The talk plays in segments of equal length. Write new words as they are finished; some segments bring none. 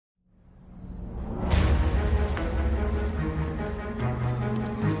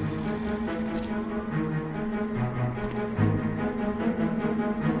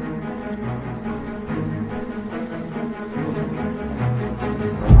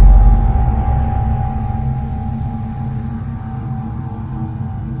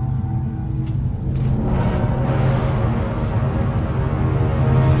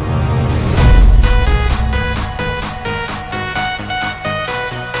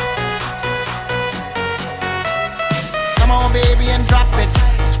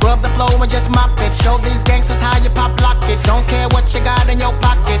Scrub the floor and just mop it. Show these gangsters how you pop lock it. Don't care what you got in your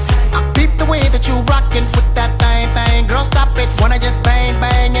pocket. I beat the way that you rockin' with that thing. Girl, stop it. Wanna just bang,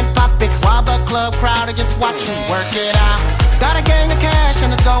 bang and pop it while the club crowd are just watching. Work it out. Got a gang of cash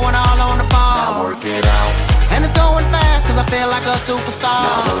and it's going all on the ball. Now work it out. And it's going fast cause I feel like a superstar.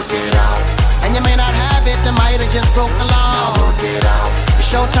 Now work it out. And you may not have it, I might have just broke the law. Now work it out. It's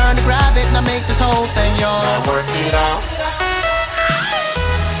your turn to grab it and I make this whole thing yours. Now work it out.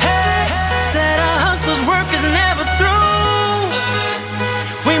 Hey, said a hustler's work is never through.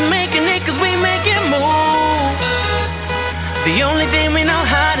 We making it cause we make it move. The only thing we know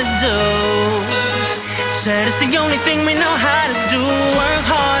how to do. Said it's the only thing we know how to do. Work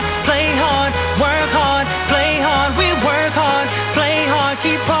hard, play hard, work hard, play hard. We work hard, play hard,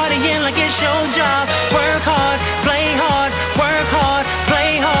 keep partying like it's your job. Work hard, play hard, work hard,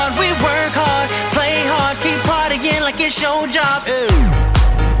 play hard. We work hard, play hard, keep partying like it's your job.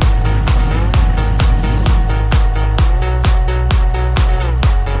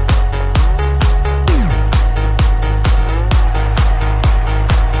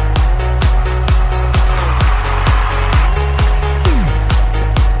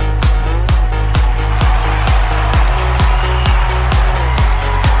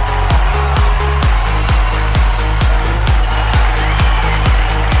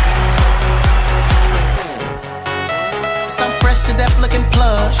 Deaf looking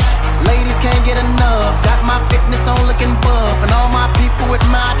plush, ladies can't get enough. Got my fitness on looking buff, and all my people with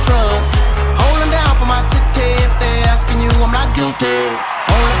my trust. Holding down for my city. If they're asking you, I'm not guilty.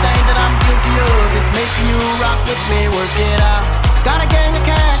 Only thing that I'm guilty of is making you rock with me. Work it out. Got a gang of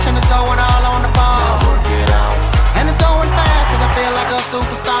cash and it's going all on the ball. Now work it out. And it's going fast cause I feel like a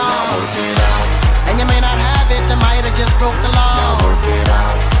superstar. Now work it out. And you may not have it, I might have just broke the law. Now work it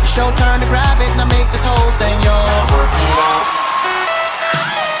out. It's your turn to grab it and I make this whole thing yours. Now work it out.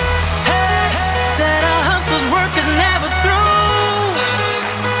 Said a hustler's work is never through.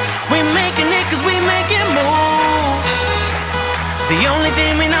 We making it cause we make it move. The only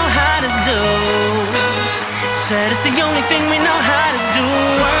thing we know how to do. Said it's the only thing we know how to do.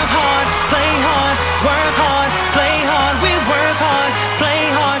 Work hard, play hard, work hard, play hard. We work hard, play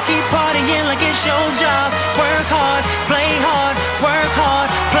hard, keep partying like it's your job. Work hard, play hard, work hard,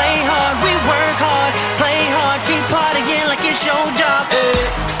 play hard. We work hard, play hard, keep partying like it's your job.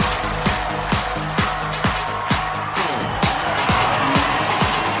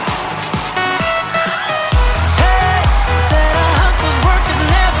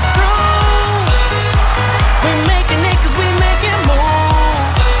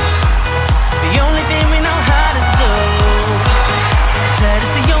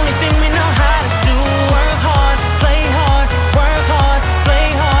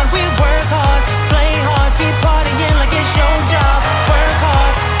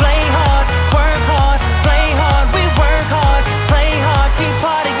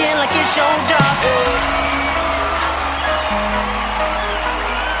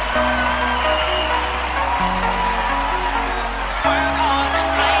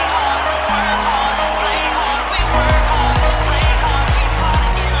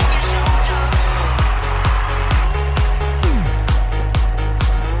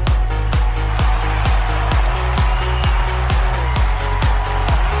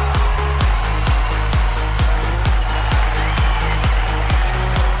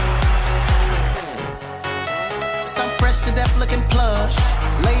 Deaf looking plush,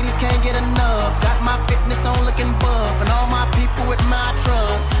 ladies can't get enough. Got my fitness on looking buff, and all my people with my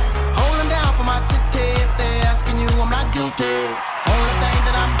trust. Holding down for my city. If they're asking you, I'm not guilty. Only thing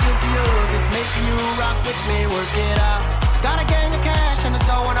that I'm guilty of is making you rock with me. Work it out. Got a gang of cash and it's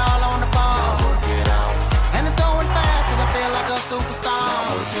going all on the ball. Now work it out. And it's going fast cause I feel like a superstar.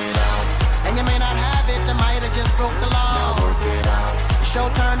 Now work it out. And you may not have it, I might have just broke the law. Now work it out. It's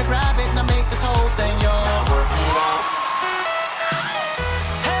your turn to grab it and I make this whole thing yours. Now work it out.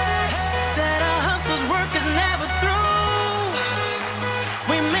 Said a hustler's work is never through.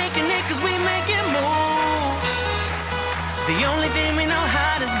 We making it cause we make it move. The only thing we know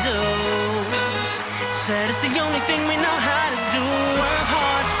how to do. Said it's the only thing we know how to do. Work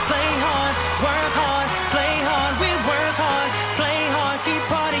hard, play hard, work hard, play hard. We work hard, play hard, keep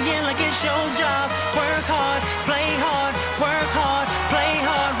partying like it's your job. Work hard, play hard, work hard, play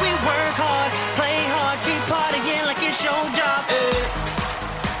hard. We work hard, play hard, keep partying like it's your job.